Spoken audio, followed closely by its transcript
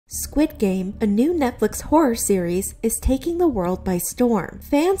Squid Game, a new Netflix horror series, is taking the world by storm.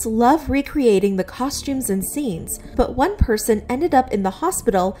 Fans love recreating the costumes and scenes, but one person ended up in the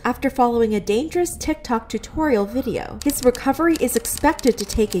hospital after following a dangerous TikTok tutorial video. His recovery is expected to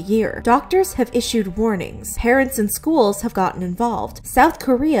take a year. Doctors have issued warnings. Parents and schools have gotten involved. South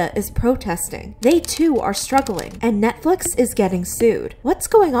Korea is protesting. They too are struggling, and Netflix is getting sued. What's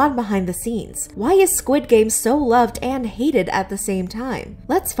going on behind the scenes? Why is Squid Game so loved and hated at the same time?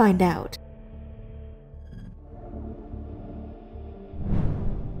 Let's find out.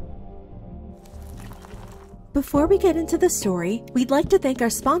 Before we get into the story, we'd like to thank our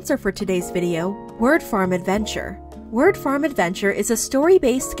sponsor for today's video, Word Farm Adventure. Word Farm Adventure is a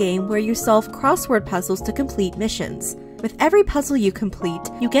story-based game where you solve crossword puzzles to complete missions. With every puzzle you complete,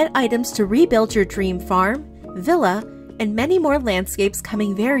 you get items to rebuild your dream farm, villa, and many more landscapes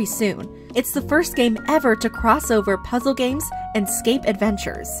coming very soon. It's the first game ever to cross over puzzle games and scape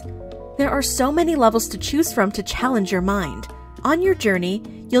adventures. There are so many levels to choose from to challenge your mind. On your journey,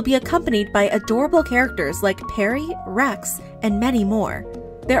 you'll be accompanied by adorable characters like Perry, Rex, and many more.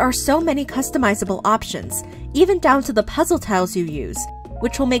 There are so many customizable options, even down to the puzzle tiles you use,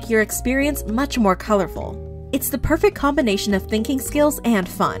 which will make your experience much more colorful. It's the perfect combination of thinking skills and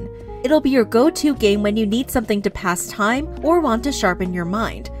fun. It'll be your go-to game when you need something to pass time or want to sharpen your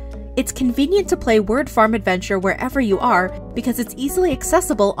mind. It's convenient to play Word Farm Adventure wherever you are because it's easily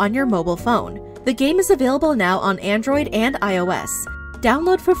accessible on your mobile phone. The game is available now on Android and iOS.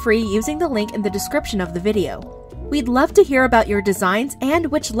 Download for free using the link in the description of the video. We'd love to hear about your designs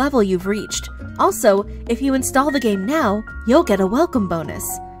and which level you've reached. Also, if you install the game now, you'll get a welcome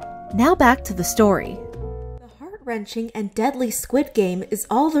bonus. Now back to the story. Heart-wrenching and deadly Squid Game is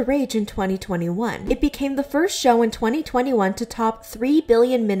all the rage in 2021. It became the first show in 2021 to top 3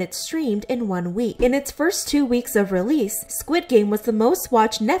 billion minutes streamed in 1 week. In its first 2 weeks of release, Squid Game was the most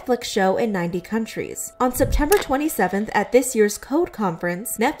watched Netflix show in 90 countries. On September 27th at this year's Code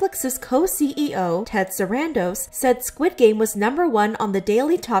Conference, Netflix's co-CEO, Ted Sarandos, said Squid Game was #1 on the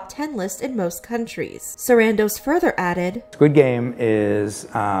daily top 10 list in most countries. Sarandos further added, Squid Game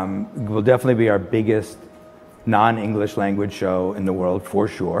will definitely be our biggest non-English language show in the world, for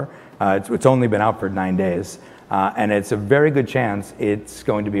sure. It's only been out for 9 days, and it's a very good chance it's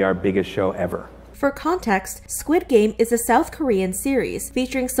going to be our biggest show ever. For context, Squid Game is a South Korean series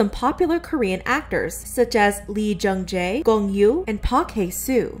featuring some popular Korean actors such as Lee Jung-jae, Gong Yoo, and Park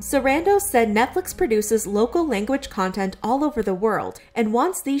Hae-soo. Sarandos said Netflix produces local language content all over the world and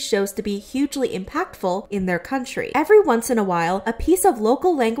wants these shows to be hugely impactful in their country. Every once in a while, a piece of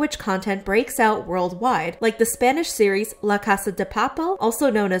local language content breaks out worldwide, like the Spanish series La Casa de Papel, also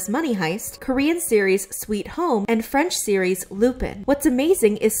known as Money Heist, Korean series Sweet Home, and French series Lupin. What's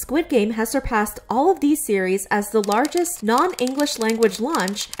amazing is Squid Game has surpassed all of these series as the largest non-English language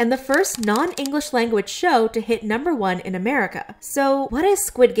launch and the first non-English language show to hit #1 in America. So what is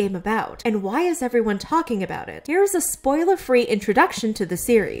Squid Game about? And why is everyone talking about it? Here is a spoiler-free introduction to the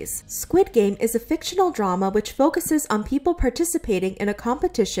series. Squid Game is a fictional drama which focuses on people participating in a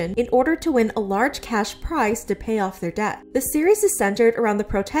competition in order to win a large cash prize to pay off their debt. The series is centered around the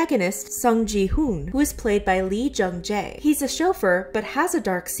protagonist Sung Ji-hoon, who is played by Lee Jung-jae. He's a chauffeur but has a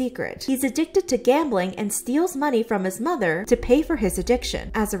dark secret. He's addicted to gambling and steals money from his mother to pay for his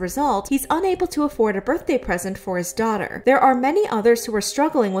addiction. As a result, he's unable to afford a birthday present for his daughter. There are many others who are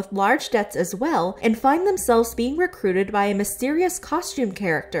struggling with large debts as well and find themselves being recruited by a mysterious costume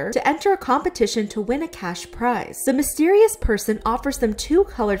character to enter a competition to win a cash prize. The mysterious person offers them 2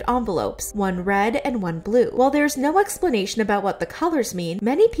 colored envelopes, one red and one blue. While there's no explanation about what the colors mean,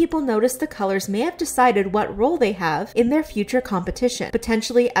 many people notice the colors may have decided what role they have in their future competition,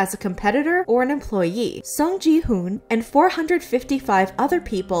 potentially as a competitor or an employee. Sung Ji-hoon and 455 other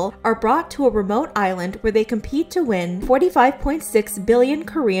people are brought to a remote island where they compete to win 45.6 billion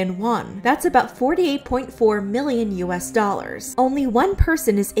Korean won. That's about 48.4 million US dollars. Only one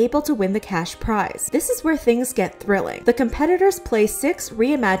person is able to win the cash prize. This is where things get thrilling. The competitors play 6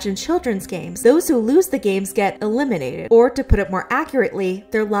 reimagined children's games. Those who lose the games get eliminated, or to put it more accurately,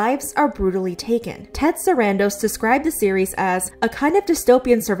 their lives are brutally taken. Ted Sarandos described the series as a kind of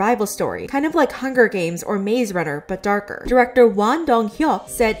dystopian survival story, kind of like Hunger Games or Maze Runner, but darker. Director Won Dong-hyuk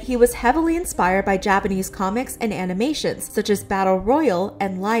said he was heavily inspired by Japanese comics and animations such as Battle Royale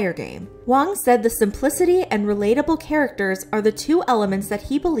and Liar Game. Wang said the simplicity and relatable characters are the two elements that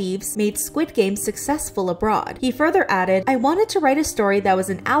he believes made Squid Game successful abroad. He further added, "I wanted to write a story that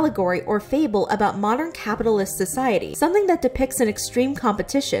was an allegory or fable about modern capitalist society, something that depicts an extreme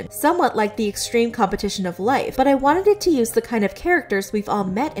competition, somewhat like the extreme competition of life, but I wanted it to use the kind of characters we've all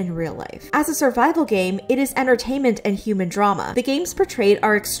met in real life. As a survival game, it is entertainment and human drama. The games portrayed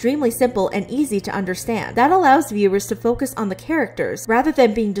are extremely simple and easy to understand. That allows viewers to focus on the characters rather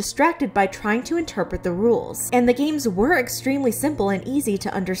than being distracted by trying to interpret the rules. And the games were extremely simple and easy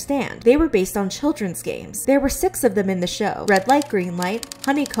to understand. They were based on children's games. There were 6 of them in the show: Red Light, Green Light,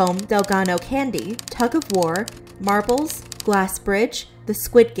 Honeycomb, Dalgona Candy, Tug of War, Marbles, Glass Bridge, the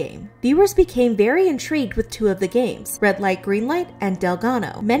Squid Game. Viewers became very intrigued with 2 of the games, Red Light, Green Light, and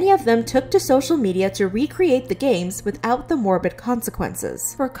Dalgona. Many of them took to social media to recreate the games without the morbid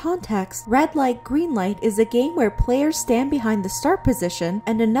consequences. For context, Red Light, Green Light is a game where players stand behind the start position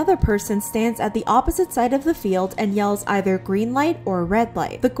and another person stands at the opposite side of the field and yells either green light or red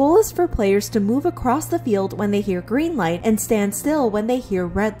light. The goal is for players to move across the field when they hear green light and stand still when they hear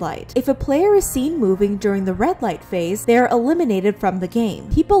red light. If a player is seen moving during the red light phase, they are eliminated from the game.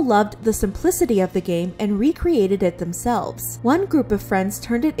 People loved the simplicity of the game and recreated it themselves. One group of friends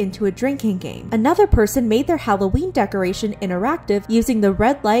turned it into a drinking game. Another person made their Halloween decoration interactive using the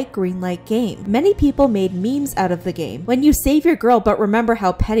red light, green light game. Many people made memes out of the game. When you save your girl but remember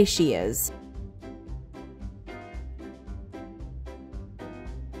how petty she is.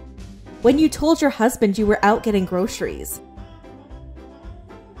 When you told your husband you were out getting groceries.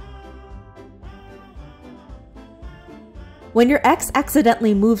 When your ex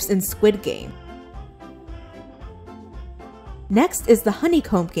accidentally moves in Squid Game. Next is the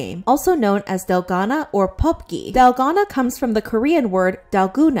Honeycomb game, also known as Dalgona or Popgi. Dalgona comes from the Korean word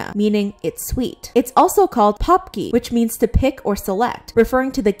Dalgona, meaning it's sweet. It's also called Popgi, which means to pick or select,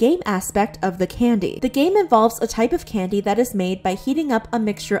 referring to the game aspect of the candy. The game involves a type of candy that is made by heating up a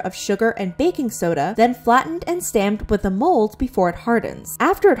mixture of sugar and baking soda, then flattened and stamped with a mold before it hardens.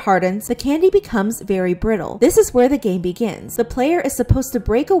 After it hardens, the candy becomes very brittle. This is where the game begins. The player is supposed to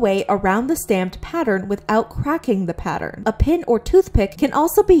break away around the stamped pattern without cracking the pattern. A pin or toothpick can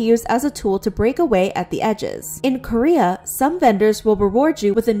also be used as a tool to break away at the edges. In Korea, some vendors will reward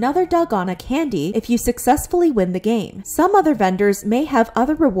you with another Dalgona candy if you successfully win the game. Some other vendors may have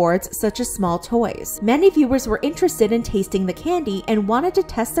other rewards such as small toys. Many viewers were interested in tasting the candy and wanted to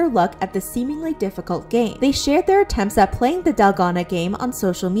test their luck at the seemingly difficult game. They shared their attempts at playing the Dalgona game on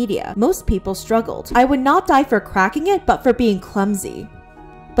social media. Most people struggled. "I would not die for cracking it, but for being clumsy."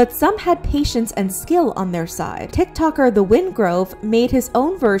 But some had patience and skill on their side. TikToker The Windgrove made his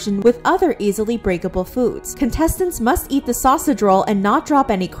own version with other easily breakable foods. Contestants must eat the sausage roll and not drop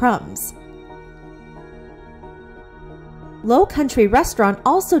any crumbs. Low Country Restaurant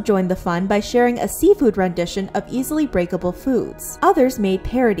also joined the fun by sharing a seafood rendition of easily breakable foods. Others made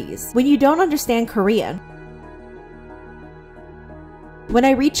parodies. When you don't understand Korean, when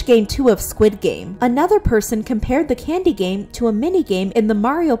I reached Game 2 of Squid Game, another person compared the candy game to a mini-game in the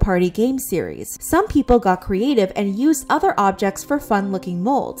Mario Party game series. Some people got creative and used other objects for fun-looking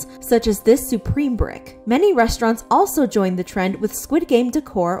molds, such as this Supreme brick. Many restaurants also joined the trend with Squid Game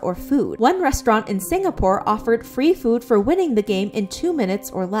decor or food. One restaurant in Singapore offered free food for winning the game in 2 minutes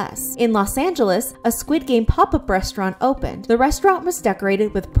or less. In Los Angeles, a Squid Game pop-up restaurant opened. The restaurant was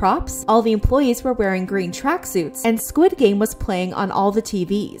decorated with props, all the employees were wearing green tracksuits, and Squid Game was playing on all the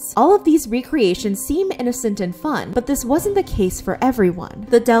TVs. All of these recreations seem innocent and fun, but this wasn't the case for everyone.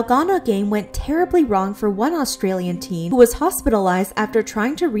 The Dalgona game went terribly wrong for one Australian teen who was hospitalized after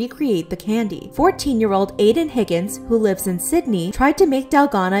trying to recreate the candy. 14-year-old Aiden Higgins, who lives in Sydney, tried to make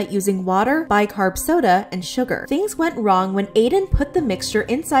Dalgona using water, bicarb soda, and sugar. Things went wrong when Aiden put the mixture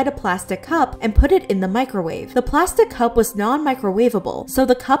inside a plastic cup and put it in the microwave. The plastic cup was non-microwavable, so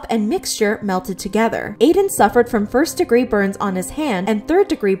the cup and mixture melted together. Aiden suffered from first-degree burns on his hand and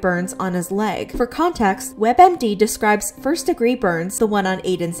third-degree burns on his leg. For context, WebMD describes first-degree burns, the one on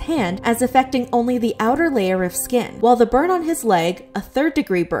Aiden's hand, as affecting only the outer layer of skin, while the burn on his leg, a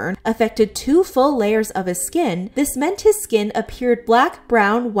third-degree burn, affected 2 full layers of his skin. This meant his skin appeared black,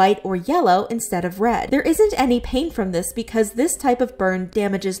 brown, white, or yellow instead of red. There isn't any pain from this because this type of burn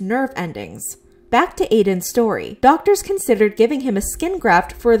damages nerve endings. Back to Aiden's story. Doctors considered giving him a skin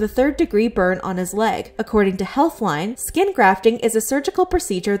graft for the 3rd-degree burn on his leg. According to Healthline, skin grafting is a surgical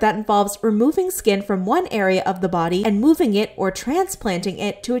procedure that involves removing skin from one area of the body and moving it or transplanting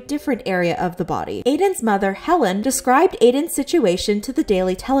it to a different area of the body. Aiden's mother, Helen, described Aiden's situation to the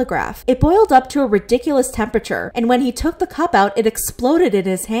Daily Telegraph. It boiled up to a ridiculous temperature, and when he took the cup out, it exploded in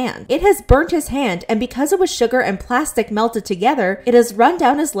his hand. It has burnt his hand, and because it was sugar and plastic melted together, it has run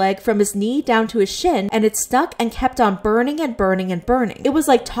down his leg from his knee down to his shin, and it stuck and kept on burning and burning and burning. It was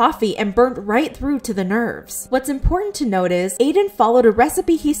like toffee and burnt right through to the nerves. What's important to note is Aiden followed a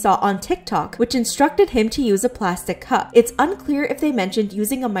recipe he saw on TikTok, which instructed him to use a plastic cup. It's unclear if they mentioned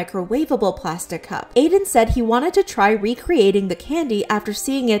using a microwavable plastic cup. Aiden said he wanted to try recreating the candy after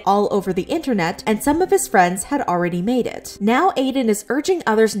seeing it all over the internet, and some of his friends had already made it. Now Aiden is urging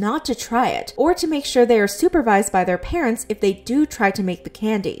others not to try it, or to make sure they are supervised by their parents if they do try to make the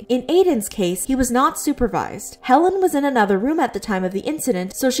candy. In Aiden's case, he was not supervised. Helen was in another room at the time of the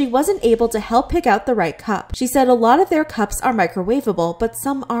incident, so she wasn't able to help pick out the right cup. She said a lot of their cups are microwavable, but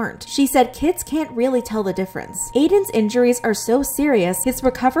some aren't. She said kids can't really tell the difference. Aiden's injuries are so serious, his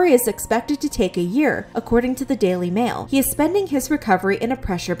recovery is expected to take a year, according to the Daily Mail. He is spending his recovery in a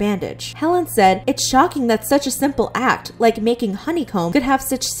pressure bandage. Helen said, "It's shocking that such a simple act, like making honeycomb, could have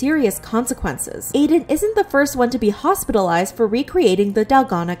such serious consequences." Aiden isn't the first one to be hospitalized for recreating the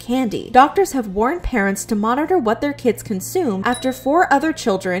Dalgona candy. Doctors have warned parents to monitor what their kids consume after 4 other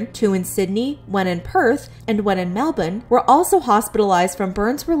children, 2 in Sydney, 1 in Perth, and 1 in Melbourne, were also hospitalized from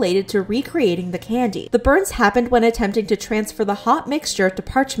burns related to recreating the candy. The burns happened when attempting to transfer the hot mixture to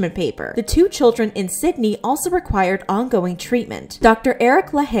parchment paper. The 2 children in Sydney also required ongoing treatment. Dr.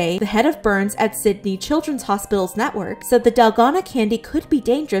 Eric LaHaye, the head of burns at Sydney Children's Hospitals Network, said the Dalgona candy could be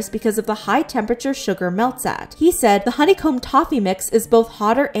dangerous because of the high temperature sugar melts at. He said the honeycomb toffee mix is both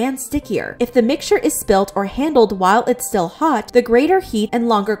hotter and stickier. If the mixture is spilt or handled while it's still hot, the greater heat and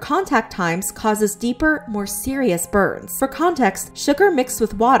longer contact times causes deeper, more serious burns. For context, sugar mixed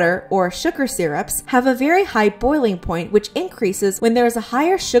with water, or sugar syrups, have a very high boiling point which increases when there is a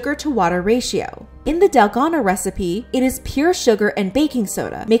higher sugar to water ratio. In the Dalgona recipe, it is pure sugar and baking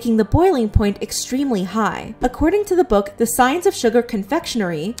soda, making the boiling point extremely high. According to the book The Science of Sugar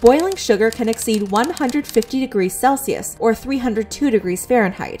Confectionery, boiling sugar can exceed 150 degrees Celsius or 302 degrees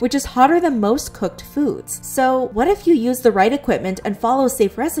Fahrenheit, which is hotter than most cooked foods. So what if you use the right equipment and follow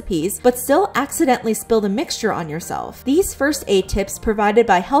safe recipes, but still accidentally spill the mixture on yourself? These first aid tips provided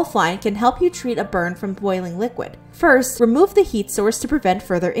by Healthline can help you treat a burn from boiling liquid. First, remove the heat source to prevent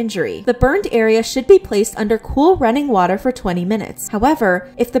further injury. The burned area should be placed under cool running water for 20 minutes. However,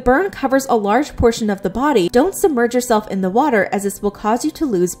 if the burn covers a large portion of the body, don't submerge yourself in the water as this will cause you to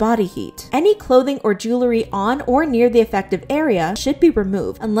lose body heat. Any clothing or jewelry on or near the affected area should be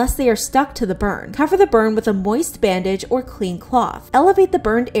removed unless they are stuck to the burn. Cover the burn with a moist bandage or clean cloth. Elevate the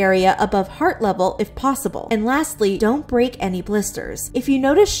burned area above heart level if possible. And lastly, don't break any blisters. If you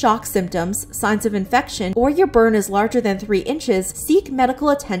notice shock symptoms, signs of infection, or your burn is larger than 3 inches, seek medical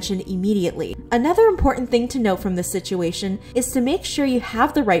attention immediately. Another important thing to note from this situation is to make sure you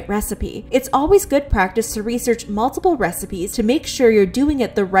have the right recipe. It's always good practice to research multiple recipes to make sure you're doing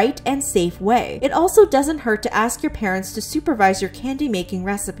it the right and safe way. It also doesn't hurt to ask your parents to supervise your candy making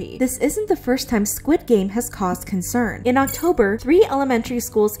recipe. This isn't the first time Squid Game has caused concern. In October, 3 elementary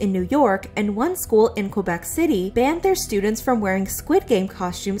schools in New York and 1 school in Quebec City banned their students from wearing Squid Game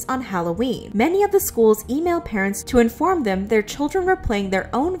costumes on Halloween. Many of the schools emailed parents to inform them their children were playing their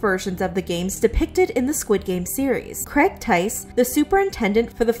own versions of the games depicted in the Squid Game series. Craig Tice, the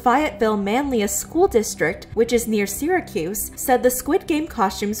superintendent for the Fayetteville-Manlius School District, which is near Syracuse, said the Squid Game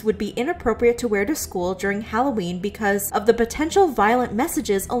costumes would be inappropriate to wear to school during Halloween because of the potential violent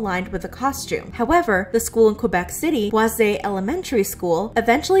messages aligned with the costume. However, the school in Quebec City, Boisé Elementary School,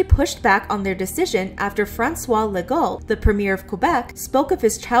 eventually pushed back on their decision after François Legault, the premier of Quebec, spoke of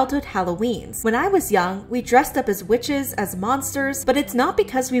his childhood Halloweens. "When I was young, we dressed up as witches, as monsters, but it's not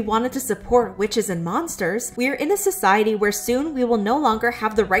because we wanted to support witches and monsters. We are in a society where soon we will no longer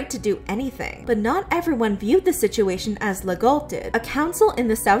have the right to do anything." But not everyone viewed the situation as Legault did. A council in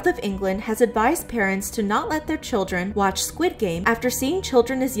the south of England has advised parents to not let their children watch Squid Game after seeing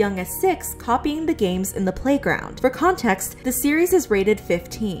children as young as 6 copying the games in the playground. For context, the series is rated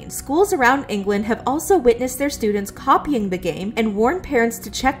 15. Schools around England have also witnessed their students copying the game and warned parents to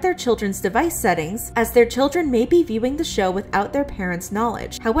check their children's device settings, as their children children may be viewing the show without their parents'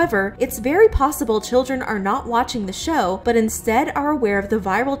 knowledge. However, it's very possible children are not watching the show, but instead are aware of the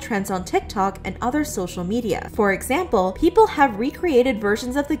viral trends on TikTok and other social media. For example, people have recreated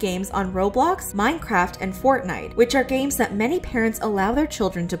versions of the games on Roblox, Minecraft, and Fortnite, which are games that many parents allow their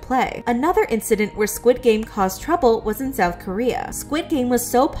children to play. Another incident where Squid Game caused trouble was in South Korea. Squid Game was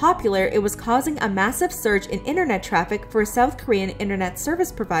so popular it was causing a massive surge in internet traffic for South Korean internet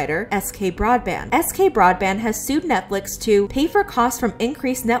service provider SK Broadband. SK Broadband has sued Netflix to pay for costs from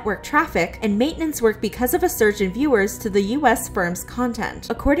increased network traffic and maintenance work because of a surge in viewers to the US firm's content.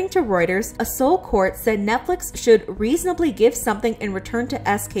 According to Reuters, a Seoul court said Netflix should reasonably give something in return to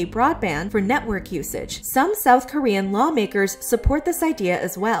SK Broadband for network usage. Some South Korean lawmakers support this idea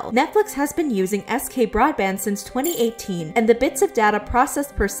as well. Netflix has been using SK Broadband since 2018, and the bits of data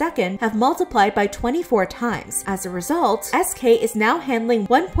processed per second have multiplied by 24 times. As a result, SK is now handling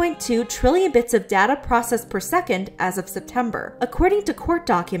 1.2 trillion bits of data processed per second as of September. According to court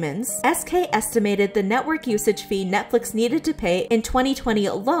documents, SK estimated the network usage fee Netflix needed to pay in 2020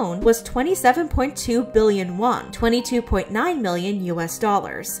 alone was 27.2 billion won, $22.9 million US.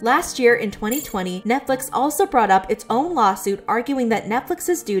 Last year in 2020, Netflix also brought up its own lawsuit arguing that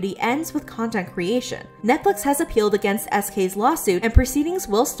Netflix's duty ends with content creation. Netflix has appealed against SK's lawsuit, and proceedings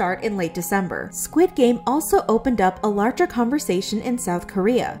will start in late December. Squid Game also opened up a larger conversation in South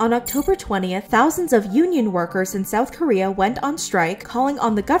Korea. On October 20th, thousands of union workers in South Korea went on strike, calling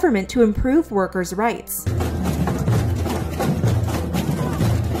on the government to improve workers' rights.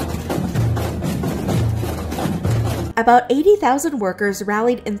 About 80,000 workers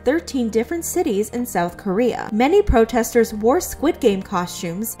rallied in 13 different cities in South Korea. Many protesters wore Squid Game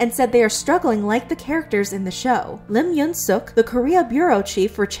costumes and said they are struggling like the characters in the show. Lim Yun-suk, the Korea bureau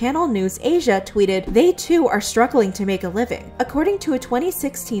chief for Channel News Asia, tweeted, "They too are struggling to make a living." According to a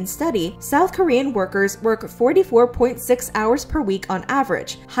 2016 study, South Korean workers work 44.6 hours per week on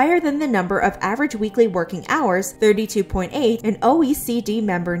average, higher than the number of average weekly working hours, 32.8, in OECD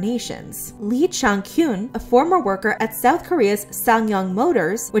member nations. Lee Chang-kyun, a former worker at South Korea's Sangyong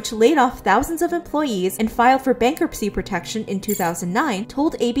Motors, which laid off thousands of employees and filed for bankruptcy protection in 2009,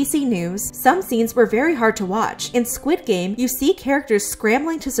 told ABC News, "Some scenes were very hard to watch. In Squid Game, you see characters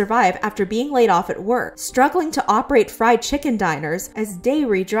scrambling to survive after being laid off at work, struggling to operate fried chicken diners as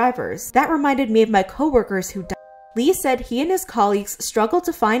dairy drivers. That reminded me of my coworkers who died." Lee said he and his colleagues struggled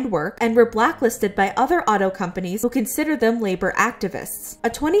to find work and were blacklisted by other auto companies who consider them labor activists. A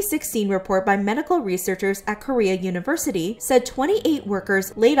 2016 report by medical researchers at Korea University said 28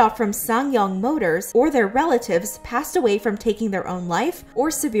 workers laid off from Sangyong Motors or their relatives passed away from taking their own life or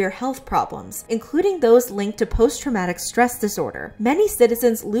severe health problems, including those linked to post-traumatic stress disorder. Many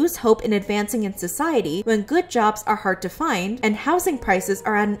citizens lose hope in advancing in society when good jobs are hard to find and housing prices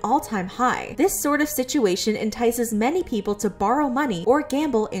are at an all-time high. This sort of situation entices many people to borrow money or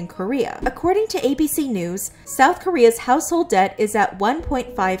gamble in Korea. According to ABC News, South Korea's household debt is at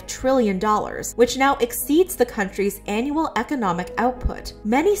 $1.5 trillion, which now exceeds the country's annual economic output.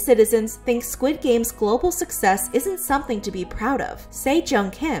 Many citizens think Squid Game's global success isn't something to be proud of.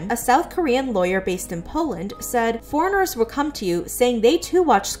 Se-jung Kim, a South Korean lawyer based in Poland, said, "Foreigners will come to you saying they too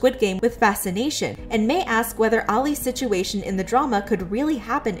watch Squid Game with fascination and may ask whether Ali's situation in the drama could really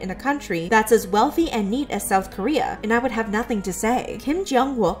happen in a country that's as wealthy and neat as South Korea, and I would have nothing to say." Kim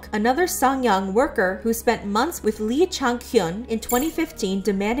Jung-wook, another Sangyong worker who spent months with Lee Chang-kyun in 2015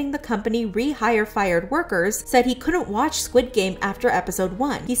 demanding the company rehire fired workers, said he couldn't watch Squid Game after episode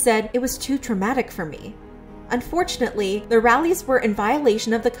 1. He said, "It was too traumatic for me." Unfortunately, the rallies were in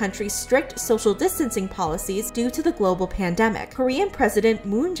violation of the country's strict social distancing policies due to the global pandemic. Korean President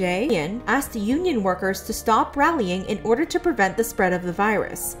Moon Jae-in asked union workers to stop rallying in order to prevent the spread of the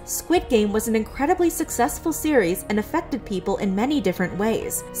virus. Squid Game was an incredibly successful series and affected people in many different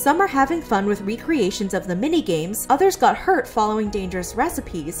ways. Some are having fun with recreations of the mini-games, others got hurt following dangerous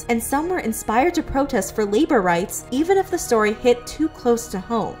recipes, and some were inspired to protest for labor rights even if the story hit too close to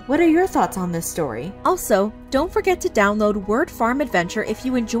home. What are your thoughts on this story? Also, don't forget to download Word Farm Adventure if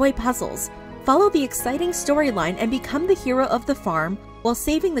you enjoy puzzles. Follow the exciting storyline and become the hero of the farm while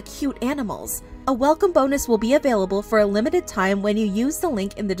saving the cute animals. A welcome bonus will be available for a limited time when you use the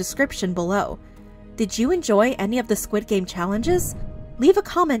link in the description below. Did you enjoy any of the Squid Game challenges? Leave a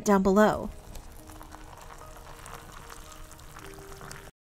comment down below.